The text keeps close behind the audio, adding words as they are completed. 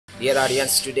Dear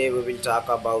audience, today we will talk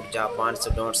about Japan, so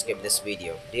don't skip this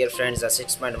video. Dear friends, a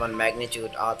 6.1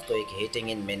 magnitude earthquake hitting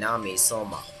in Minami,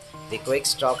 Soma. The quake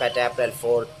struck at April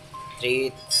 4,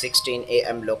 3:16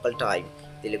 a.m. local time.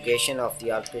 The location of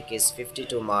the earthquake is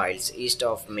 52 miles east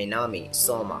of Minami,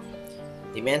 Soma.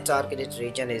 The main targeted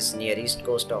region is near east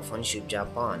coast of Honshu,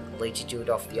 Japan. Latitude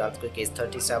of the earthquake is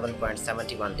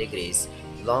 37.71 degrees.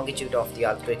 Longitude of the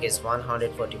earthquake is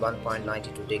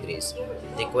 141.92 degrees.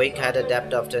 The quake had a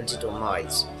depth of 22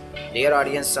 miles. Dear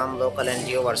audience, some local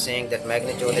NGO are saying that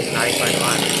magnitude is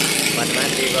 9.1, but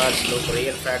when viewers look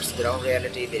real facts, ground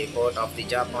reality, the report of the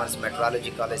Japan's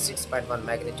Meteorology College 6.1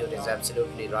 magnitude is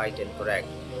absolutely right and correct.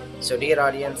 So dear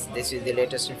audience, this is the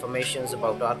latest information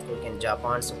about earthquake in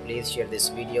Japan, so please share this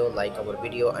video, like our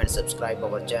video and subscribe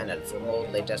our channel for more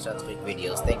latest earthquake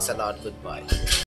videos. Thanks a lot, goodbye.